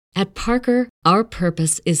At Parker, our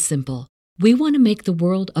purpose is simple. We want to make the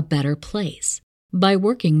world a better place by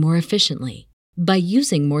working more efficiently, by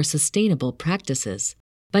using more sustainable practices,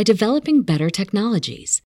 by developing better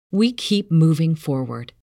technologies. We keep moving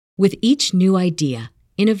forward. With each new idea,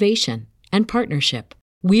 innovation, and partnership,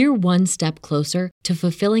 we're one step closer to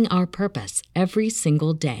fulfilling our purpose every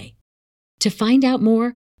single day. To find out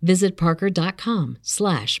more, visit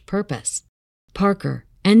parker.com/purpose. Parker,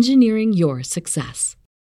 engineering your success.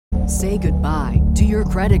 Say goodbye to your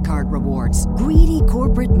credit card rewards. Greedy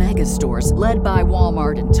corporate mega stores, led by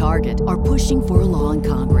Walmart and Target, are pushing for a law in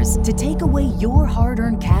Congress to take away your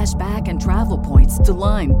hard-earned cash back and travel points to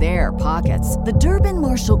line their pockets. The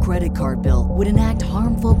Durbin-Marshall credit card bill would enact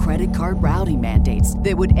harmful credit card routing mandates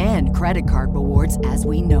that would end credit card rewards as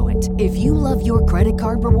we know it. If you love your credit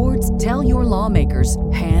card rewards, tell your lawmakers,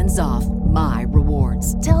 hands off my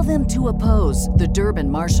rewards. Tell them to oppose the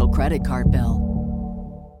Durbin-Marshall credit card bill.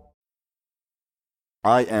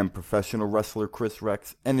 I am professional wrestler Chris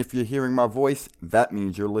Rex, and if you're hearing my voice, that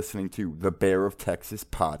means you're listening to the Bear of Texas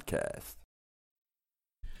podcast.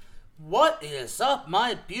 What is up,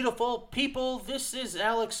 my beautiful people? This is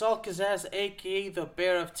Alex Alcazaz, aka the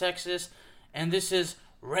Bear of Texas, and this is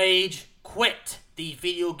Rage Quit, the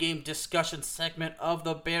video game discussion segment of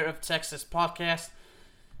the Bear of Texas podcast.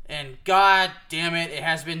 And god damn it, it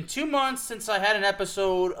has been 2 months since I had an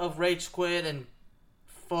episode of Rage Quit, and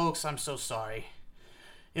folks, I'm so sorry.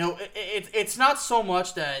 You know, it's not so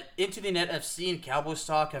much that Into the Net FC and Cowboys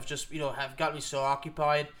Talk have just, have got me so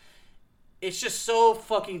occupied. It's just so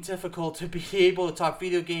fucking difficult to be able to talk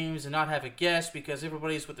video games and not have a guest because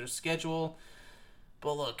everybody's with their schedule.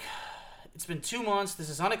 But look, it's been 2 months. This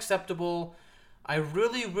is unacceptable. I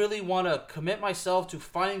really, really want to commit myself to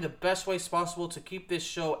finding the best ways possible to keep this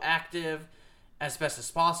show active as best as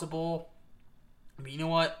possible. I mean, you know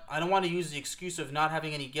what? I don't want to use the excuse of not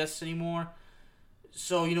having any guests anymore.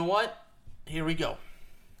 So, you know what? Here we go.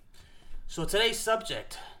 So, today's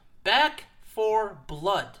subject, Back 4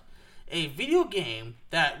 Blood, a video game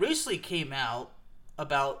that recently came out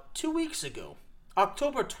about 2 weeks ago,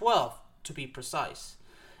 October 12th to be precise.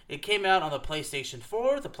 It came out on the PlayStation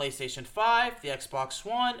 4, the PlayStation 5, the Xbox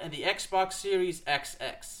One, and the Xbox Series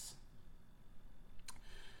XX.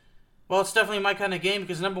 Well, it's definitely my kind of game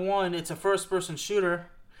because, number one, it's a first-person shooter,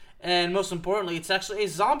 and most importantly, it's actually a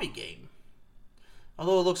zombie game.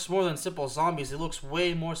 Although it looks more than simple zombies, it looks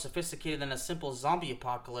way more sophisticated than a simple zombie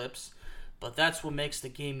apocalypse. But that's what makes the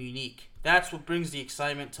game unique. That's what brings the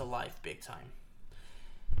excitement to life big time.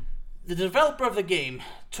 The developer of the game,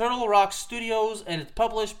 Turtle Rock Studios, and it's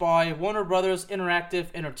published by Warner Brothers Interactive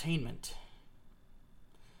Entertainment.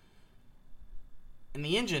 And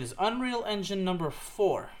the engine is Unreal Engine number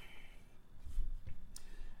 4.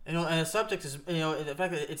 And the subject is, the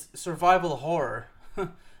fact that it's survival horror.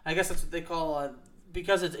 I guess that's what they call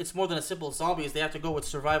because it's more than a simple zombies, they have to go with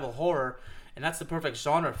survival horror, and that's the perfect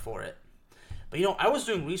genre for it. But, I was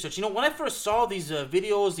doing research. When I first saw these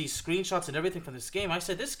videos, these screenshots and everything from this game, I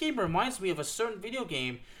said, this game reminds me of a certain video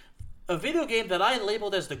game. A video game that I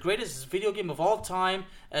labeled as the greatest video game of all time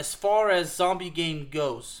as far as zombie game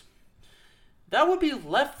goes. That would be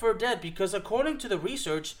Left 4 Dead, because according to the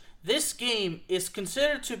research, this game is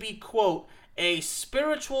considered to be, quote, a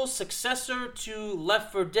spiritual successor to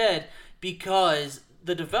Left 4 Dead, because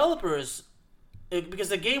the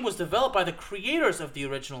game was developed by the creators of the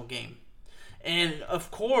original game. And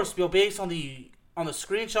of course, based on the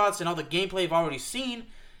screenshots and all the gameplay I've already seen,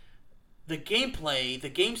 the gameplay, the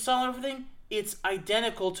game style and everything, it's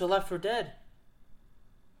identical to Left 4 Dead.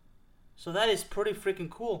 So that is pretty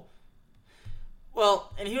freaking cool.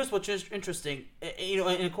 Well, and here's what's interesting.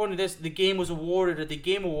 And according to this, the game was awarded at the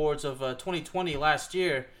Game Awards of 2020 last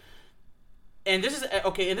year. And this is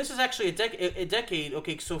actually a decade.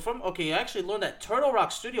 Okay, so I actually learned that Turtle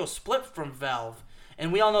Rock Studios split from Valve,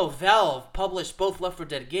 and we all know Valve published both Left 4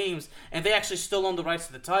 Dead games, and they actually still own the rights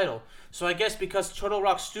to the title. So I guess because Turtle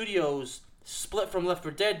Rock Studios split from Left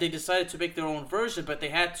 4 Dead, they decided to make their own version, but they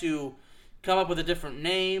had to come up with a different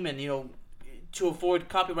name, and to avoid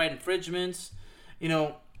copyright infringements.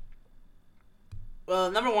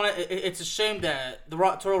 Well, number one, it's a shame that the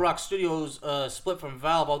Turtle Rock Studios split from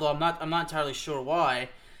Valve. Although I'm not entirely sure why,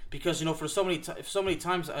 because for so many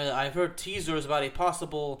times I've heard teasers about a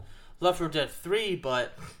possible Left 4 Dead 3,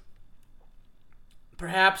 but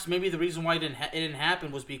perhaps maybe the reason why it didn't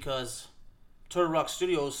happen was because Turtle Rock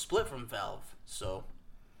Studios split from Valve. So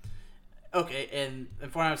okay, and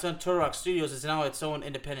for what I understand, Turtle Rock Studios is now its own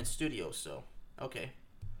independent studio. So okay.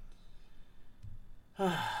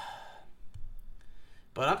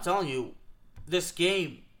 But I'm telling you, this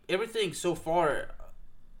game, everything so far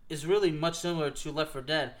is really much similar to Left 4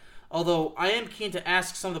 Dead. Although I am keen to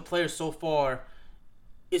ask some of the players so far,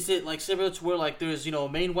 is it like similar to where like there's a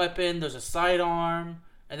main weapon, there's a sidearm,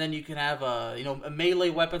 and then you can have a melee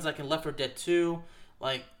weapons like in Left 4 Dead 2.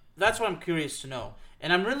 Like that's what I'm curious to know.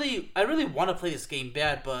 And I really want to play this game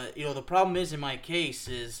bad, but the problem is in my case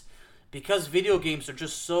is because video games are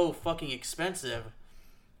just so fucking expensive,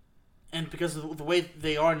 and because of the way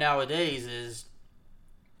they are nowadays is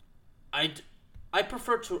I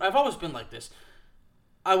prefer to. I've always been like this.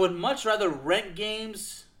 I would much rather rent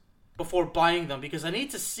games before buying them because I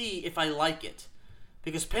need to see if I like it.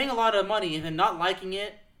 Because paying a lot of money and then not liking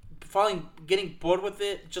it, finally getting bored with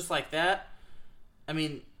it just like that, I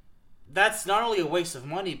mean, that's not only a waste of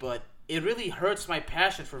money, but it really hurts my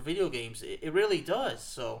passion for video games. It really does.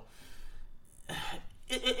 So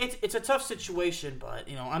it's a tough situation, but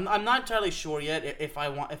I'm not entirely sure yet if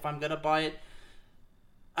I'm gonna buy it.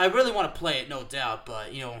 I really want to play it, no doubt,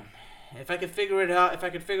 but if I could figure it out, if I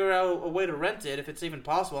could figure out a way to rent it, if it's even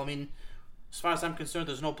possible. I mean, as far as I'm concerned,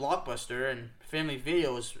 there's no Blockbuster and Family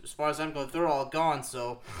Video. As far as I'm going, they're all gone.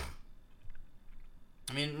 So,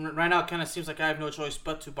 I mean, right now it kind of seems like I have no choice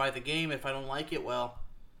but to buy the game. If I don't like it, well,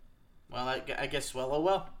 I guess,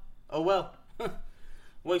 oh well,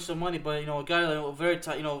 waste of money. But a guy very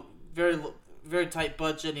tight, very tight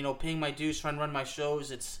budget. Paying my dues, trying to run my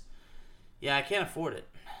shows. I can't afford it.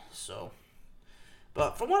 So,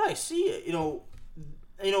 but from what I see,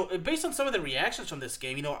 based on some of the reactions from this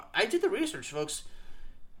game, I did the research, folks.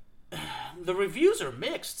 The reviews are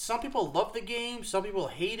mixed. Some people love the game, some people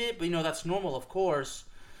hate it, but that's normal, of course.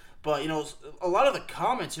 But a lot of the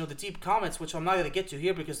comments, the deep comments, which I'm not going to get to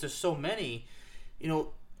here because there's so many.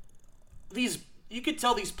 These you could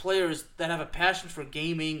tell these players that have a passion for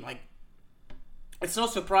gaming. Like, it's no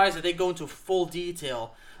surprise that they go into full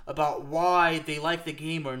detail about why they like the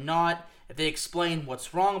game or not. They explain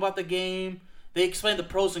what's wrong about the game. They explain the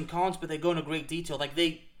pros and cons, but they go into great detail. Like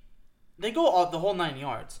they go all the whole 9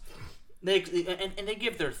 yards. They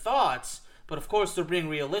give their thoughts, but of course they're being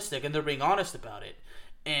realistic and they're being honest about it.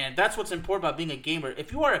 And that's what's important about being a gamer.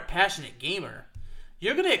 If you are a passionate gamer,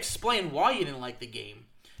 you're gonna explain why you didn't like the game.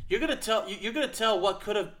 You're gonna tell what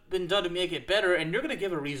could have been done to make it better, and you're gonna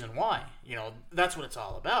give a reason why. That's what it's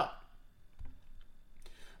all about.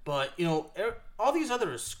 But, all these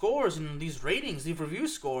other scores and these ratings, these review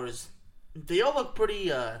scores, they all look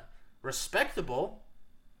pretty respectable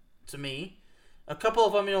to me. A couple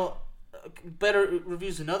of them, better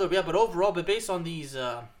reviews than others. Yeah, but overall, based on these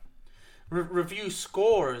review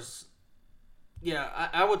scores,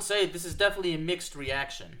 I would say this is definitely a mixed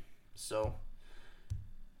reaction. So,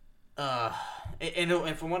 doing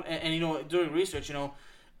research,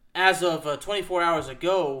 as of 24 hours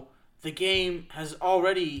ago, the game has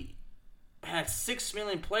already had 6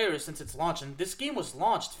 million players since its launch, and this game was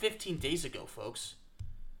launched 15 days ago, folks.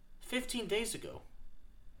 15 days ago.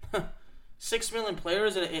 6 million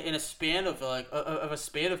players in a span of a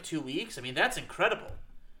span of 2 weeks. I mean, that's incredible.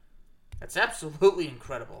 That's absolutely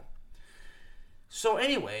incredible. So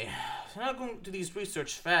anyway, now going to these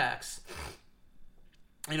research facts.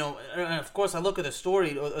 Of course, I look at the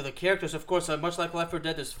story or the characters. Of course, much like Left 4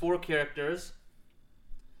 Dead, there's 4 characters.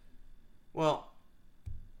 Well,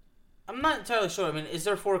 I'm not entirely sure. I mean, is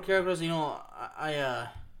there 4 characters? I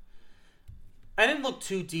didn't look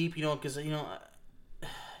too deep, because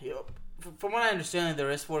from what I understand,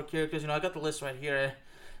 there is 4 characters. I got the list right here.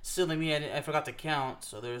 Silly me, I forgot to count.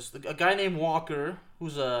 So there's a guy named Walker,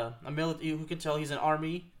 who's a military, who can tell he's an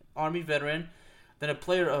army veteran. Then a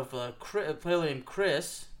player named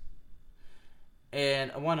Chris,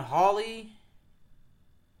 and one Holly,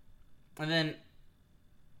 and then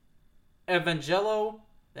Evangelo,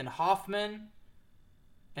 then Hoffman,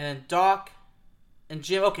 and then Doc, and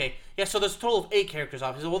Jim. Okay, yeah, so there's a total of 8 characters,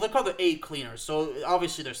 obviously. Well, they're called the 8 cleaners, so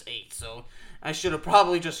obviously there's 8. So I should have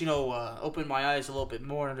probably just, opened my eyes a little bit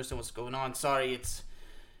more and understand what's going on. Sorry, it's...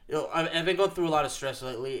 I've been going through a lot of stress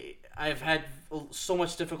lately. I've had so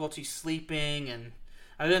much difficulty sleeping, and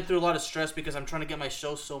I've been through a lot of stress because I'm trying to get my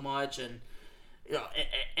show so much, and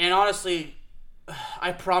and honestly,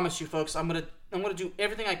 I promise you, folks, I'm gonna do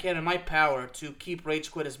everything I can in my power to keep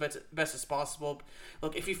Rage Quit as best as possible.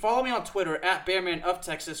 Look, if you follow me on Twitter at Bearman of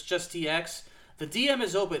Texas, just TX, the DM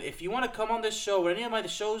is open. If you want to come on this show or any of my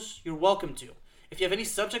shows, you're welcome to. If you have any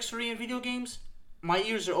subjects for me in video games, my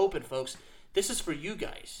ears are open, folks. This is for you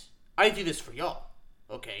guys. I do this for y'all.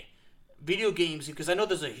 Okay, video games, because I know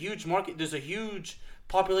there's a huge market. There's a huge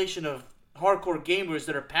population of hardcore gamers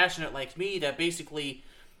that are passionate like me. That they're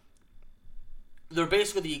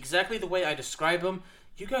basically exactly the way I describe them.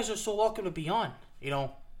 You guys are so welcome to be on.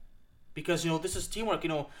 Because, this is teamwork.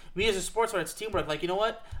 Me as a sports writer, it's teamwork. Like, you know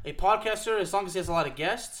what? A podcaster, as long as he has a lot of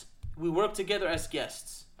guests, we work together as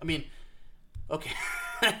guests. I mean, okay.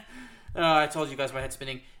 I told you guys my head's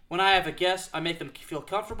spinning. When I have a guest, I make them feel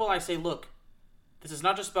comfortable. I say, look, this is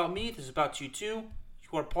not just about me. This is about you too.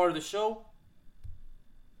 You are part of the show.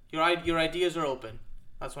 Your ideas are open.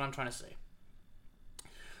 That's what I'm trying to say.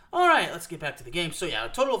 All right, let's get back to the game. So, yeah, a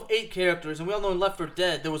total of 8 characters. And we all know in Left 4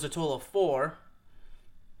 Dead, there was a total of 4.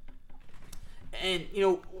 And,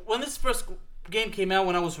 when this first game came out,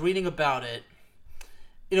 when I was reading about it,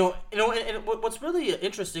 and what's really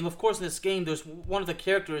interesting, of course, in this game, there's one of the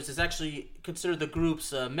characters is actually considered the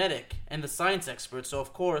group's medic and the science expert. So,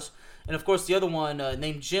 of course, the other one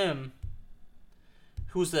named Jim,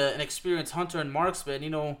 who's an experienced hunter and marksman.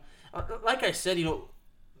 Like I said,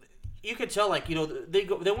 you could tell, like, they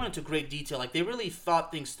went into great detail. Like, they really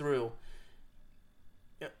thought things through.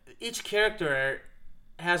 Each character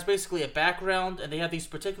has basically a background, and they have these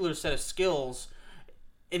particular set of skills.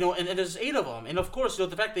 And there's 8 of them. And of course, the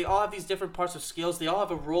fact they all have these different parts of skills, they all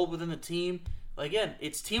have a role within the team. Again,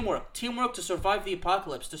 it's teamwork. Teamwork to survive the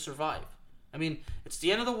apocalypse, to survive. I mean, it's the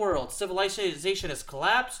end of the world. Civilization has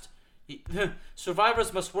collapsed.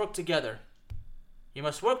 Survivors must work together. You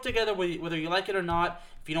must work together whether you like it or not.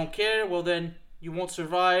 If you don't care, well then, you won't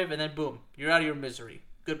survive, and then boom, you're out of your misery.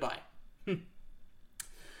 Goodbye.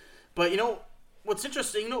 But, what's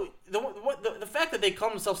interesting, the fact that they call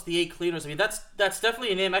themselves the 8 Cleaners, I mean, that's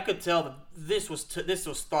definitely a name. I could tell that this was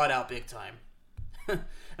thought out big time. I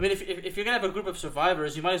mean, if you're gonna have a group of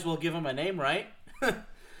survivors, you might as well give them a name, right?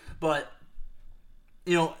 But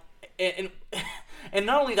and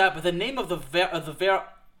not only that, but the name of the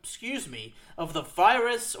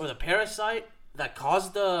virus or the parasite that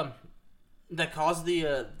caused the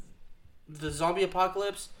zombie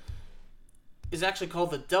apocalypse is actually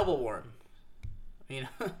called the Devil Worm.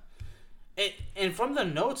 And from the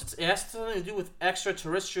notes, it has something to do with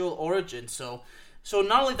extraterrestrial origin. So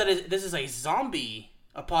not only that this is a zombie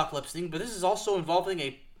apocalypse thing, but this is also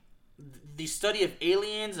involving the study of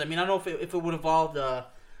aliens. I mean, I don't know if it would involve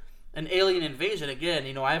an alien invasion.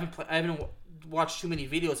 Again, I haven't watched too many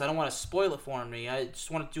videos. I don't want to spoil it for me. I just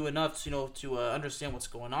want to do enough, to understand what's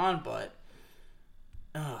going on. But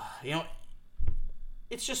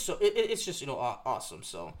it's just awesome.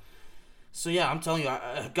 So yeah, I'm telling you,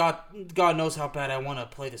 God knows how bad I want to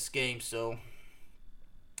play this game. So,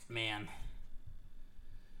 man.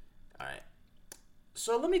 All right.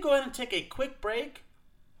 So let me go ahead and take a quick break,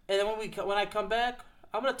 and then when I come back,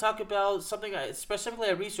 I'm gonna talk about something specifically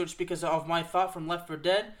I researched because of my thought from Left 4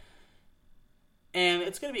 Dead, and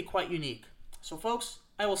it's gonna be quite unique. So, folks,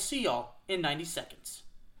 I will see y'all in 90 seconds.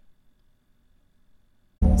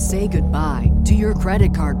 Say goodbye to your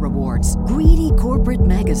credit card rewards. Greedy corporate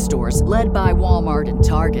mega stores, led by Walmart and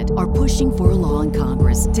Target, are pushing for a law in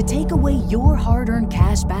Congress to take away your hard-earned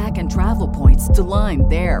cash back and travel points to line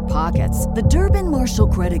their pockets. The Durbin-Marshall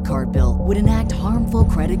credit card bill would enact harmful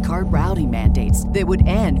credit card routing mandates that would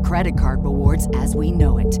end credit card rewards as we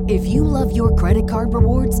know it. If you love your credit card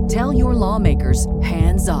rewards, tell your lawmakers,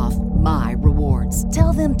 hands off my rewards.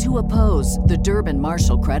 Tell them to oppose the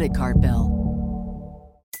Durbin-Marshall credit card bill.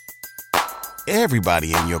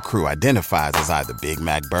 Everybody in your crew identifies as either Big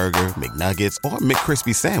Mac Burger, McNuggets, or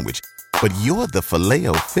McCrispy Sandwich. But you're the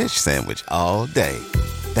Filet-O-Fish Sandwich all day.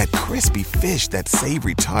 That crispy fish, that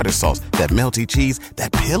savory tartar sauce, that melty cheese,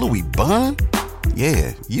 that pillowy bun.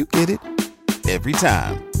 Yeah, you get it. Every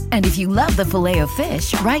time. And if you love the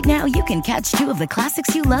Filet-O-Fish, right now you can catch 2 of the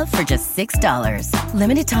classics you love for just $6.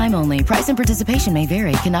 Limited time only. Price and participation may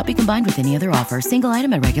vary. Cannot be combined with any other offer. Single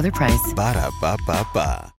item at regular price.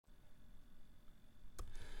 Ba-da-ba-ba-ba.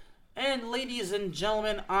 And ladies and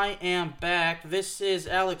gentlemen, I am back. This is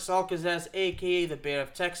Alex Alcazaz, aka the Bear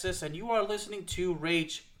of Texas, and you are listening to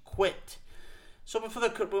Rage Quit. So before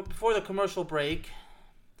the commercial break,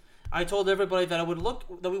 I told everybody that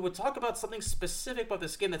we would talk about something specific about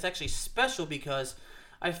this game that's actually special, because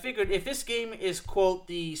I figured if this game is, quote,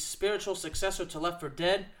 the spiritual successor to Left 4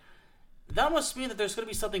 Dead, that must mean that there's going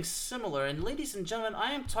to be something similar. And ladies and gentlemen,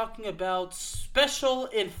 I am talking about special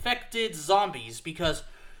infected zombies, because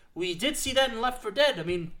we did see that in Left 4 Dead. I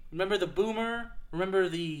mean, remember the boomer? Remember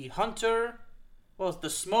the hunter? Well, the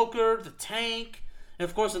smoker, the tank. And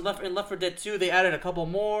of course, in Left 4 Dead 2, they added a couple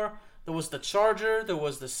more. There was the charger. There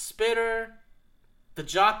was the spitter. The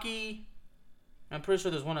jockey. I'm pretty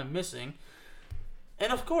sure there's one I'm missing.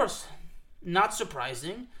 And of course, not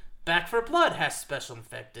surprising, Back 4 Blood has special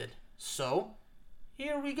infected. So,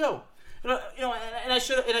 here we go. And I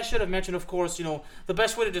should have mentioned, of course, the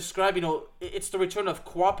best way to describe, it's the return of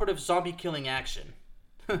cooperative zombie killing action.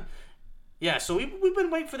 Yeah, so we've been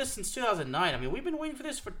waiting for this since 2009. I mean, we've been waiting for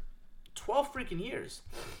this for 12 freaking years.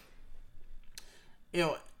 You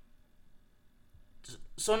know,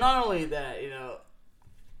 so not only that, you know,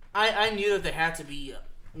 I knew that they had to be,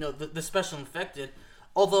 you know, the special infected.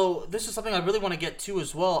 Although this is something I really want to get to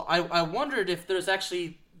as well. I wondered if there's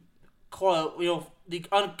actually, you know, the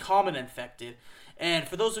uncommon infected. And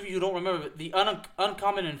for those of you who don't remember, the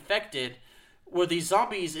uncommon infected were these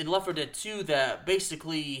zombies in Left 4 Dead 2 that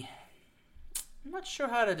basically, I'm not sure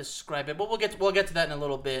how to describe it, but we'll get to that in a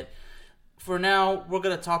little bit. For now, we're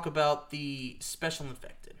going to talk about the special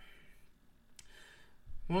infected.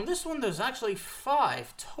 Well, in this one, there's actually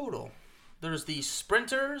 5 total. There's the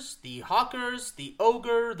Sprinters, the Hawkers, the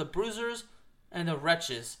Ogre, the Bruisers, and the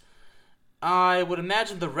Wretches. I would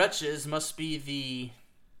imagine the Wretches must be the...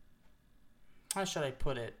 How should I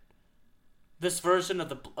put it? This version of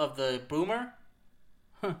the Boomer?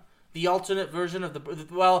 The alternate version of the...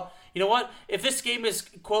 Well, you know what? If this game is,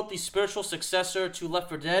 quote, the spiritual successor to Left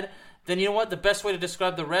 4 Dead, then you know what? The best way to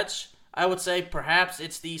describe the Wretch, I would say perhaps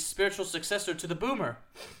it's the spiritual successor to the Boomer.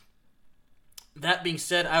 That being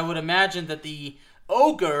said, I would imagine that the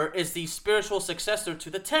Ogre is the spiritual successor to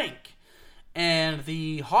the Tank. And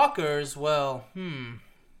the Hawkers, well, let's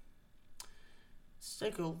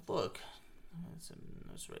take a look.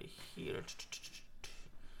 That's right here.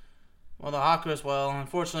 Well, the Hawkers, well,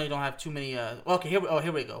 unfortunately don't have too many, okay,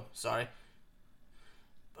 here we go. Sorry.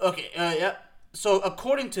 Okay, yeah. So,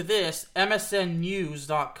 according to this,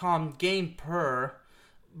 MSNnews.com Game Per,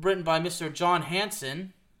 written by Mr. John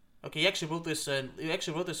Hansen. Okay, he actually wrote this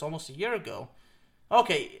almost a year ago.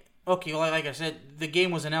 Okay, well, like I said, the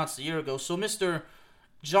game was announced a year ago. So, Mr.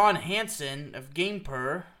 John Hansen of Game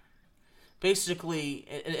Per, basically,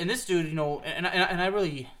 and this dude, you know, and I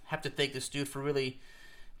really have to thank this dude for really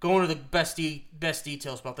going to the best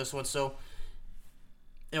details about this one. So,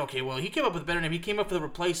 okay, well, he came up with a better name. He came up with a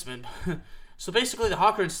replacement. So basically, the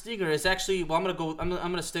Hawker and Stinger is actually, well, I'm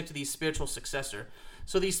gonna stick to the spiritual successor.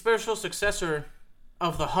 So the spiritual successor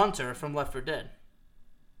of the Hunter from Left 4 Dead.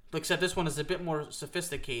 Except this one is a bit more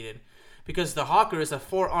sophisticated, because the Hawker is a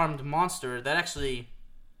 4-armed monster that actually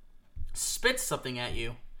spits something at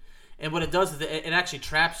you, and what it does is it actually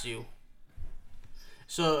traps you.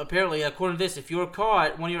 So apparently, according to this, if you're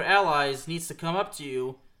caught, one of your allies needs to come up to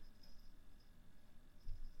you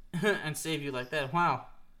and save you like that. Wow.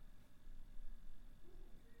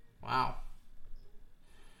 Alright,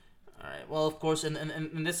 well, of course,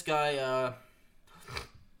 and this guy,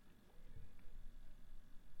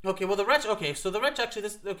 okay, well, the Wretch, okay, so the Wretch actually,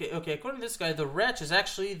 according to this guy, the Wretch is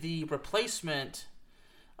actually the replacement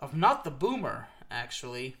of not the Boomer,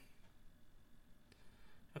 actually.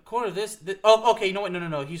 According to this, okay, you know what,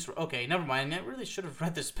 no, okay, never mind, I really should have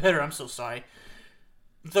read this better, I'm so sorry.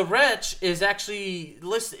 The Wretch is actually,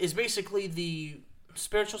 is basically the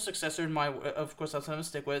spiritual successor, of course, that's what I'm going to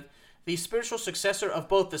stick with, the spiritual successor of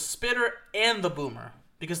both the Spitter and the Boomer,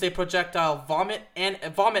 because they projectile vomit and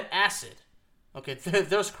vomit acid. Okay,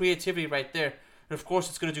 there's creativity right there. And of course,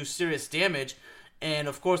 it's going to do serious damage, and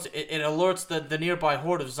of course, it alerts the nearby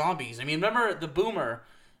horde of zombies. I mean, remember the Boomer,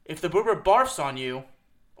 if the Boomer barfs on you,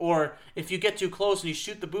 or if you get too close and you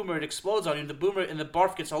shoot the Boomer, it explodes on you, and the Boomer and the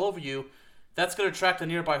barf gets all over you, that's going to attract the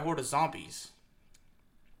nearby horde of zombies.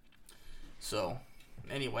 So,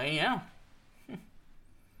 anyway, yeah.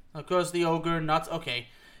 Of course, the Ogre, okay.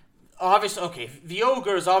 Obviously, okay, the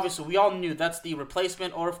Ogre is obviously, we all knew that's the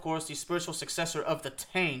replacement, or of course, the spiritual successor of the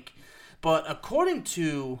Tank. But according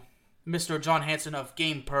to Mr. John Hansen of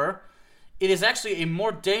Game Per, it is actually a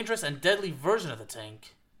more dangerous and deadly version of the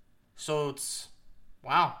Tank. So it's,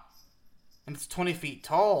 wow. And it's 20 feet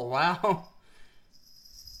tall, wow.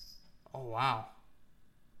 Oh, wow.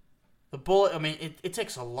 The bullet, I mean, it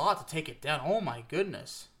takes a lot to take it down. Oh, my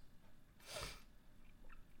goodness.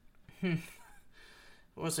 Of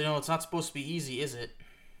course, it's not supposed to be easy, is it?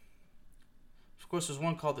 Of course, there's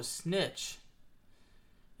one called the Snitch.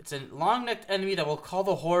 It's a long-necked enemy that will call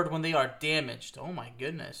the horde when they are damaged. Oh, my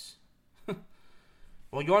goodness.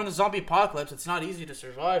 Well, you're in the zombie apocalypse. It's not easy to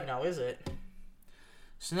survive now, is it?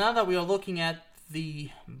 So now that we are looking at the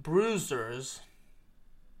Bruisers...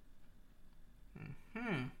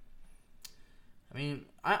 I mean,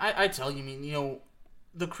 I tell you, I mean, you know,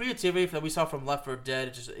 the creativity that we saw from Left 4 Dead,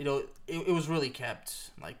 it just, you know, it was really kept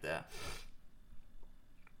like that.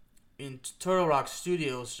 In Turtle Rock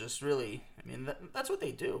Studios, just really, I mean, that's what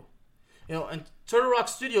they do. You know, and Turtle Rock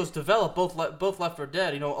Studios developed both Left 4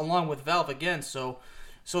 Dead, you know, along with Valve again, so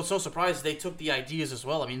it's no surprise they took the ideas as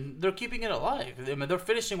well. I mean, they're keeping it alive. I mean, they're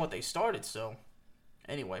finishing what they started, so,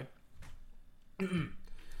 anyway. Let me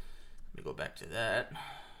go back to that.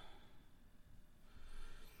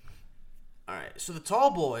 Alright, so the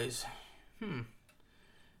Tall Boys.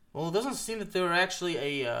 Well, it doesn't seem that they were actually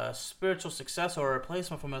a spiritual successor or a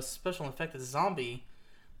replacement from a special infected zombie.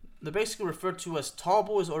 They're basically referred to as Tall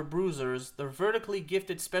Boys or Bruisers. They're vertically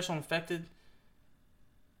gifted special infected.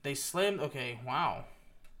 They slammed... Okay, wow.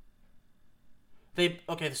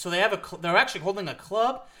 So they have they're actually holding a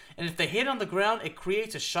club, and if they hit on the ground, it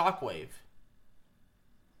creates a shockwave.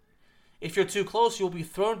 If you're too close, you'll be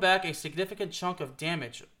thrown back a significant chunk of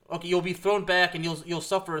damage. Okay, you'll be thrown back, and you'll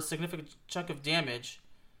suffer a significant chunk of damage.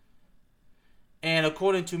 And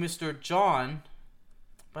according to Mr. John,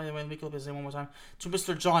 by the way, let me look at his name one more time. To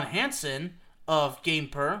Mr. John Hansen of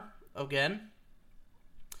GamePer, again,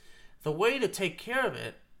 the way to take care of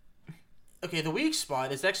it. Okay, the weak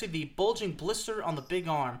spot is actually the bulging blister on the big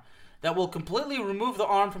arm that will completely remove the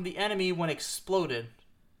arm from the enemy when exploded.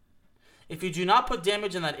 If you do not put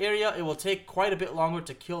damage in that area, it will take quite a bit longer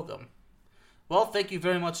to kill them. Well, thank you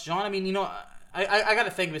very much, John. I mean, you know, I gotta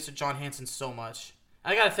thank Mr. John Hansen so much.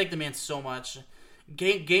 I gotta thank the man so much.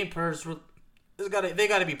 GamePers, they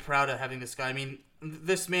gotta be proud of having this guy. I mean,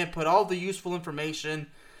 this man put all the useful information,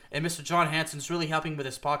 and Mr. John Hansen's really helping with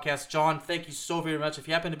this podcast. John, thank you so very much. If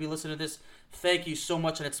you happen to be listening to this, thank you so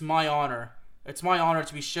much, and it's my honor. It's my honor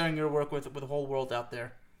to be sharing your work with the whole world out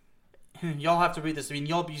there. Y'all have to read this. I mean,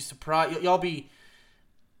 y'all be surprised. Y'all be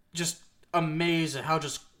just amazed at how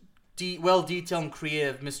just well detailed and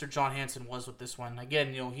creative Mr. John Hansen was with this one.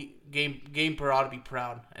 Again, you know, GamePer ought to be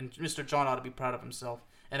proud, and Mr. John ought to be proud of himself.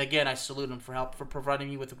 And again, I salute him for providing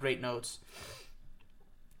me with great notes.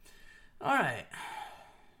 All right.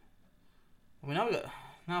 Well,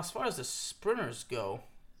 now as far as the sprinters go,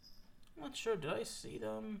 I'm not sure. Did I see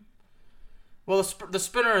them? Well, the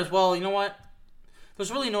sprinter as well. You know what?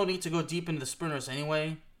 There's really no need to go deep into the sprinters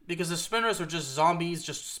anyway, because the sprinters are just zombies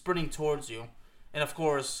just sprinting towards you. And of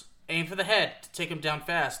course, aim for the head to take them down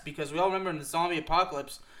fast, because we all remember in the zombie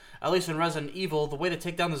apocalypse, at least in Resident Evil, the way to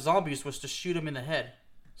take down the zombies was to shoot them in the head.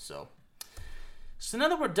 So now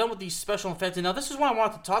that we're done with these special infected, now this is what I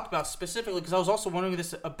wanted to talk about specifically, because I was also wondering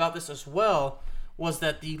about this as well, was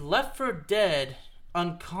that the Left 4 Dead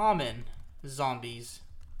uncommon zombies,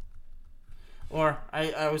 or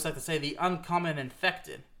I always like to say the uncommon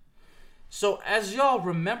infected. So as y'all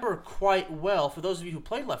remember quite well, for those of you who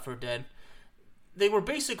played Left 4 Dead, they were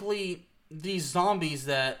basically these zombies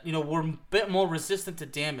that, you know, were a bit more resistant to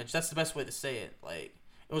damage. That's the best way to say it. Like,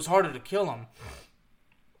 it was harder to kill them.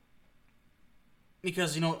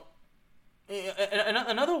 Because, you know,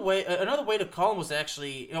 another way to call them was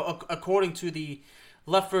actually, you know, according to the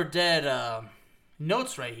Left 4 Dead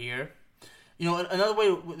notes right here, you know, another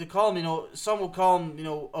way to call them, you know, some will call them, you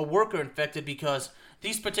know, a worker infected, because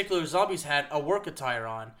these particular zombies had a work attire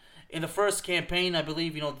on. In the first campaign, I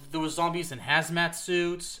believe, you know, there was zombies in hazmat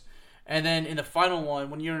suits, and then in the final one,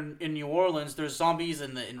 when you're in New Orleans, there's zombies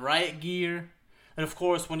in riot gear, and of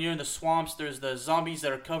course, when you're in the swamps, there's the zombies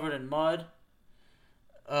that are covered in mud.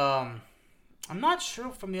 I'm not sure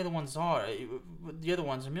what from the other ones are. The other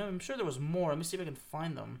ones, I mean, I'm sure there was more. Let me see if I can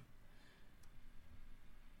find them.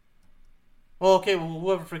 Well, okay, well,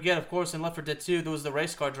 whoever forget, of course, in Left 4 Dead 2, there was the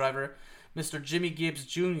race car driver, Mr. Jimmy Gibbs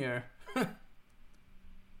Jr.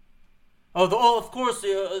 Of course,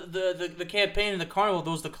 the campaign in the carnival,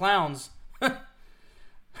 those the clowns. And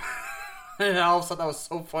I always thought that was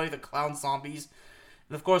so funny, the clown zombies.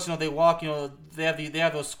 And of course, you know, they walk, you know, they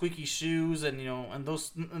have those squeaky shoes, and you know, and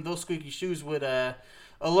those squeaky shoes would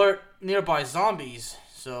alert nearby zombies.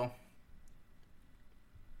 So,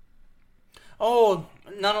 oh,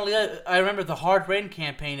 not only that, I remember the Hard Rain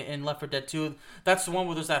campaign in Left 4 Dead 2. That's the one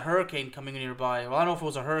where there's that hurricane coming nearby. Well, I don't know if it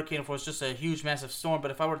was a hurricane or if it was just a huge, massive storm,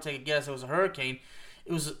 but if I were to take a guess, it was a hurricane.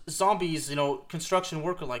 It was zombies, you know, construction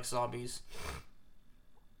worker-like zombies.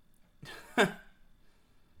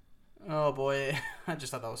 Oh boy, I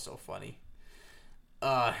just thought that was so funny. You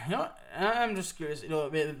know, I'm just curious. You know,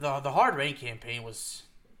 the Hard Rain campaign was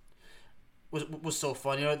so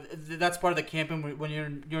fun. You know, that's part of the campaign when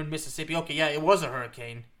you're in Mississippi. Okay, yeah, it was a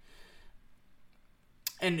hurricane.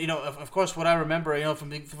 And you know, of course, what I remember, you know, from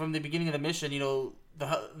the beginning of the mission, you know,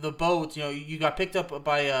 the boat, you know, you got picked up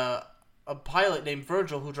by a pilot named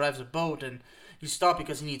Virgil who drives a boat, and you stop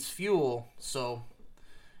because he needs fuel. So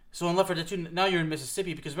in Left 4 Dead 2, now you're in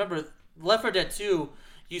Mississippi, because remember, Left 4 Dead 2,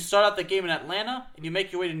 you start out the game in Atlanta, and you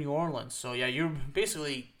make your way to New Orleans. So yeah, you're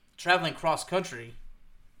basically traveling cross-country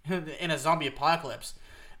in a zombie apocalypse.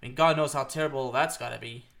 I mean, God knows how terrible that's gotta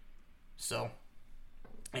be. So,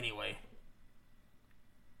 anyway.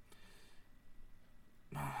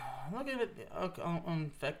 Look at it,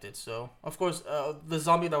 infected. So, of course, the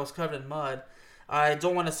zombie that was covered in mud. I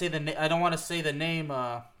don't want to say the name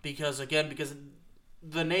because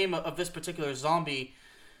the name of this particular zombie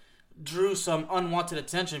drew some unwanted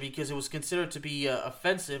attention because it was considered to be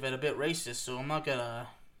offensive and a bit racist. So I'm not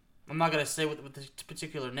gonna say with this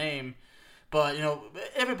particular name, but you know,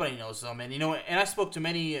 everybody knows them, and you know, and I spoke to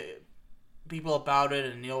many people about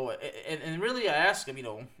it, and you know, and really I asked them, you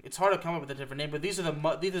know, it's hard to come up with a different name, but these are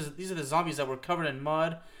the zombies that were covered in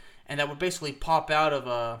mud, and that would basically pop out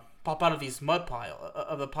of these mud pile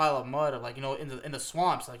of the pile of mud, like, you know, in the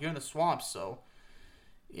swamps, like you're in the swamps. So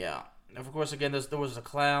yeah, and of course again there was the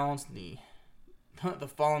clowns, the the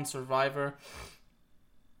fallen survivor.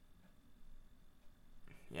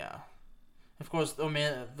 Yeah, of course. Oh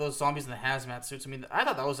man, those zombies in the hazmat suits. I mean, I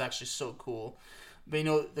thought that was actually so cool. But you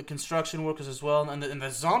know, the construction workers as well, and the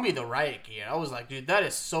zombie, the riot gear. I was like, dude, that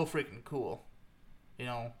is so freaking cool. You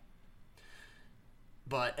know.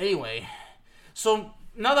 But anyway, so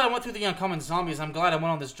now that I went through the uncommon zombies, I'm glad I went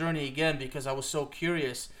on this journey again because I was so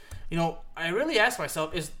curious. You know, I really asked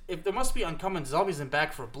myself, if there must be uncommon zombies in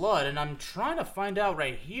Back 4 Blood, and I'm trying to find out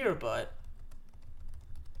right here, but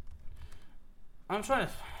I'm trying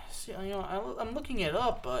to see. You know, I'm looking it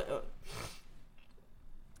up, but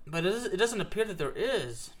it doesn't appear that there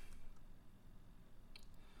is.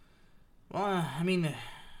 Well, I mean,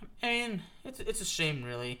 it's a shame,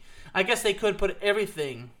 really. I guess they could put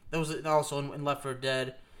everything that was also in Left 4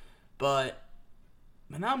 Dead, but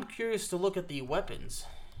now I'm curious to look at the weapons.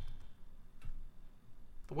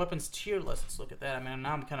 The weapons tier list. Let's look at that. I mean,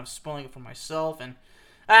 now I'm kind of spoiling it for myself, and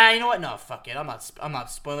you know what? No, fuck it. I'm not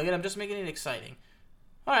spoiling it. I'm just making it exciting.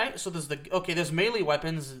 All right. So there's melee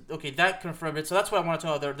weapons. Okay, that confirmed it. So that's what I want to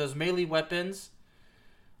tell you. There's melee weapons.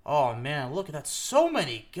 Oh man, look at that! So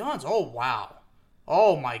many guns. Oh wow.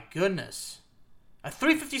 Oh my goodness. A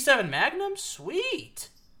 357 Magnum? Sweet!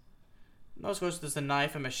 Of course, there's the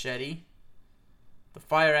knife and machete. The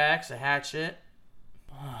fire axe, a hatchet.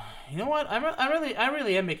 You know what? I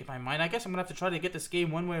really am making my mind. I guess I'm going to have to try to get this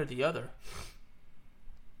game one way or the other.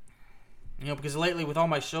 You know, because lately with all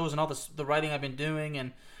my shows and all the writing I've been doing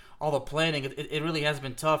and all the planning, it really has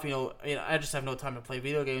been tough. You know, I just have no time to play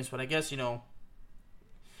video games, but I guess, you know,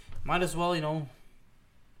 might as well, you know,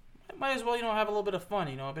 have a little bit of fun.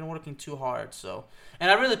 You know, I've been working too hard, so. And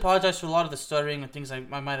I really apologize for a lot of the stuttering and things I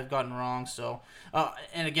might have gotten wrong. So,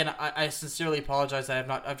 and again, I sincerely apologize that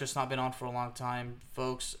I've just not been on for a long time,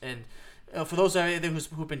 folks. And for those out there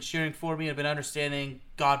who've been cheering for me and been understanding,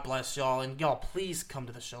 God bless y'all. And y'all, please come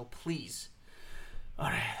to the show, please. All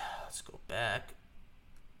right, let's go back.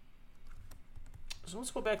 So let's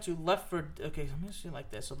go back to Left 4. Okay, I'm gonna see it like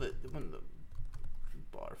this. So the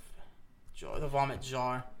barf jar, the vomit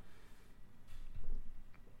jar.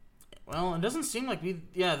 Well, it doesn't seem like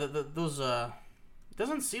those it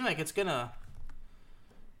doesn't seem like it's gonna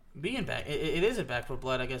be in back. It is in Back 4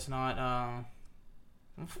 Blood, I guess not.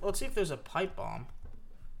 Let's see if there's a pipe bomb.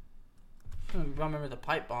 I remember the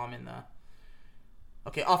pipe bomb in the.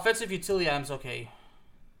 Okay, offensive utility items. Okay,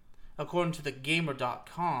 according to the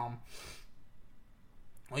Gamer.com.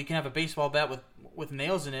 Well, you can have a baseball bat with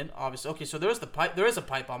nails in it. Obviously, okay. So there is a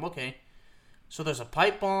pipe bomb. Okay, so there's a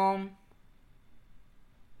pipe bomb.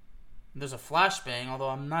 There's a flashbang, although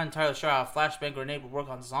I'm not entirely sure how a flashbang grenade would work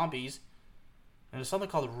on zombies. And there's something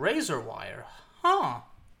called razor wire. Huh.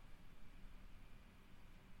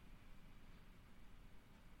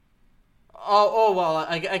 Oh well,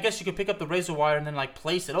 I guess you could pick up the razor wire and then, like,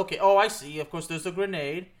 place it. Okay, oh, I see. Of course, there's the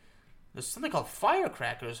grenade. There's something called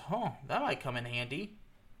firecrackers. Huh, that might come in handy.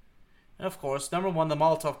 And, of course, number one, the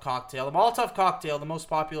Molotov cocktail. The Molotov cocktail, the most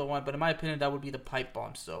popular one, but in my opinion, that would be the pipe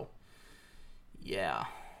bomb, so. Yeah.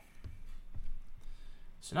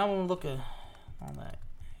 So now we'll look at all that,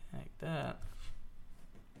 like that.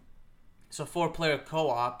 So 4-player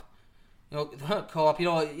co-op. You know, co-op. You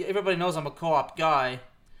know, everybody knows I'm a co-op guy.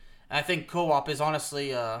 I think co-op is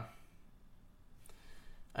honestly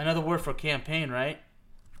another word for campaign, right?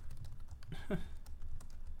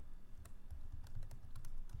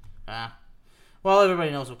 Well,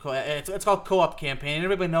 everybody knows what it's called co-op campaign. And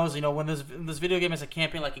everybody knows, you know, when this video game is a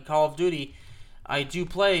campaign like in Call of Duty, I do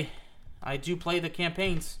play the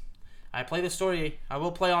campaigns. I play the story. I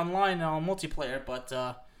will play online and on multiplayer, but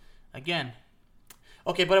again,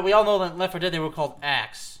 okay. But we all know that Left 4 Dead, they were called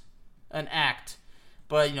acts, an act.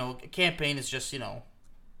 But you know, a campaign is just, you know,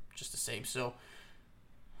 just the same. So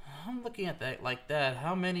I'm looking at that like that.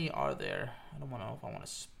 How many are there? I don't know if I want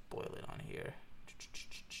to spoil it on here.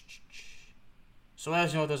 So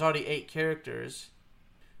as you know, there's already 8 characters.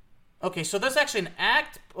 Okay, so there's actually an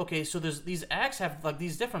act. Okay, so there's these acts have like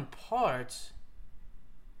these different parts.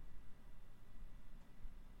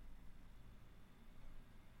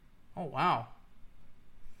 Oh wow!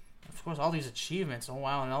 Of course, all these achievements. Oh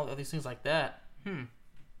wow, and all these things like that.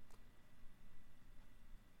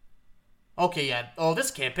 Okay, yeah. Oh, this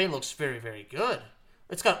campaign looks very, very good.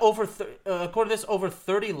 It's got over, according to this, over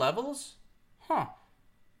 30 levels? Huh.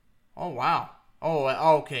 Oh, wow. Oh,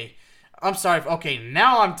 okay. I'm sorry. Okay,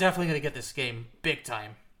 now I'm definitely going to get this game big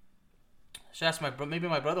time. Should ask maybe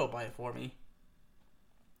my brother will buy it for me.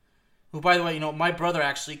 Who, by the way, my brother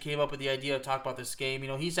actually came up with the idea to talk about this game.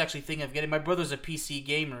 He's actually thinking of getting. My brother's a PC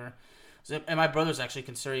gamer, and my brother's actually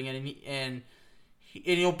considering it. And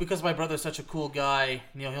because my brother's such a cool guy,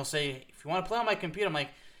 he'll say, if you want to play on my computer, I'm like,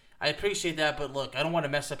 I appreciate that, but look, I don't want to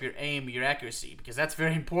mess up your aim, your accuracy, because that's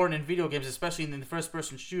very important in video games, especially in the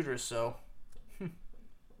first-person shooters. So,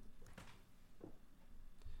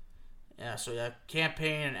 yeah. So yeah,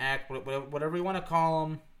 campaign and act, whatever you want to call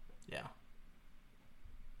them, yeah.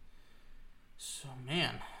 So,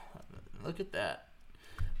 man, look at that.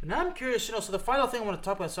 But now I'm curious, so the final thing I want to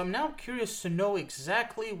talk about, so I'm now curious to know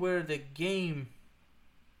exactly where the game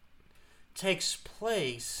takes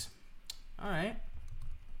place. Alright.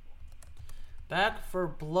 Back 4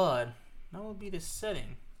 Blood. That would be the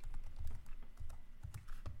setting.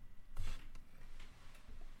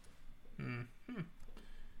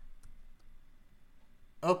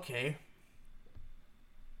 Okay.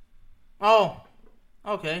 Oh.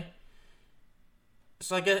 Okay.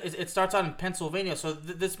 So I guess it starts out in Pennsylvania. So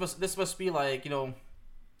this must be like, kind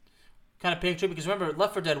of paying tribute, because remember,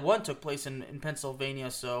 Left 4 Dead 1 took place in Pennsylvania.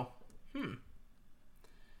 So,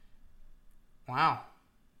 wow.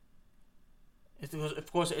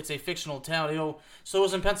 Of course, it's a fictional town. So it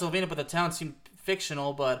was in Pennsylvania, but the town seemed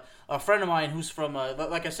fictional. But a friend of mine who's from,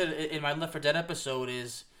 like I said in my Left 4 Dead episode,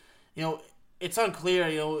 is, it's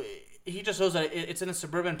unclear. He just knows that it's in a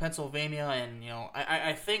suburban Pennsylvania, and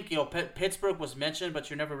I think Pittsburgh was mentioned, but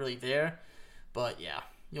you're never really there. But yeah,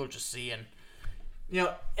 you'll just see, and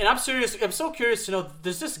and I'm serious. I'm so curious to know,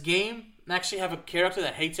 does this game actually have a character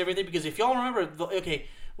that hates everything? Because if y'all remember, the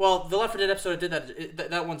Left 4 Dead episode I did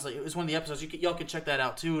that one's it was one of the episodes. Y'all can check that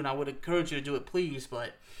out too, and I would encourage you to do it, please.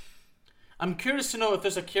 But I'm curious to know if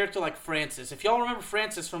there's a character like Francis. If y'all remember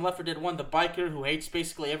Francis from Left 4 Dead 1, the biker who hates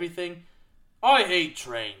basically everything. I hate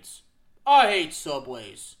trains. I hate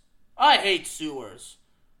subways. I hate sewers.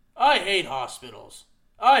 I hate hospitals.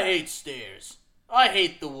 I hate stairs. I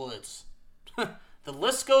hate the woods. The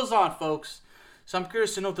list goes on, folks. So I'm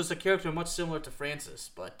curious to know if there's a character much similar to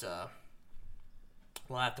Francis, but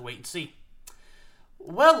we'll have to wait and see.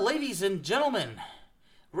 Well, ladies and gentlemen,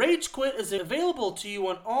 Rage Quit is available to you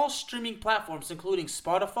on all streaming platforms, including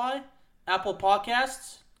Spotify, Apple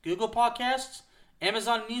Podcasts, Google Podcasts,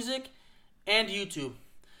 Amazon Music, and YouTube.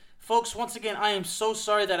 Folks, once again, I am so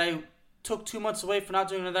sorry that I took 2 months away for not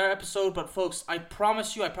doing another episode, but folks, I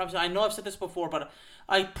promise you, I know I've said this before, but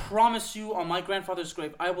I promise you on my grandfather's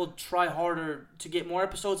grave, I will try harder to get more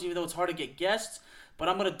episodes, even though it's hard to get guests, but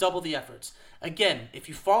I'm going to double the efforts. Again, if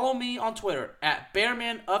you follow me on Twitter, at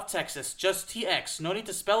Bearman of Texas, just TX, no need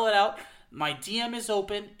to spell it out, my DM is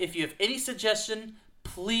open. If you have any suggestion,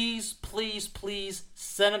 please, please, please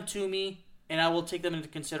send them to me, and I will take them into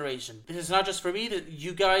consideration. This is not just for me,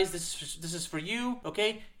 you guys, this is for you,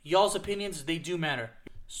 okay? Y'all's opinions, they do matter.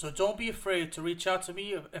 So don't be afraid to reach out to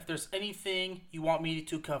me if there's anything you want me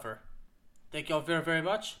to cover. Thank y'all very, very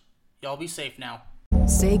much. Y'all be safe now.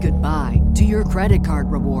 Say goodbye to your credit card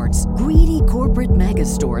rewards. Greedy corporate mega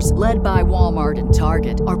stores, led by Walmart and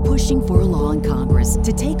Target, are pushing for a law in Congress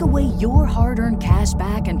to take away your hard-earned cash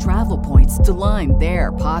back and travel points to line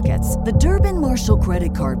their pockets. The Durbin-Marshall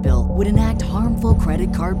credit card bill would enact harmful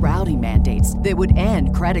credit card routing mandates that would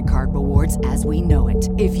end credit card rewards as we know it.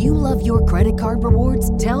 If you love your credit card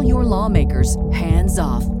rewards, tell your lawmakers, hands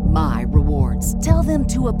off my rewards. Tell them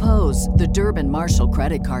to oppose the Durbin-Marshall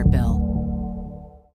credit card bill.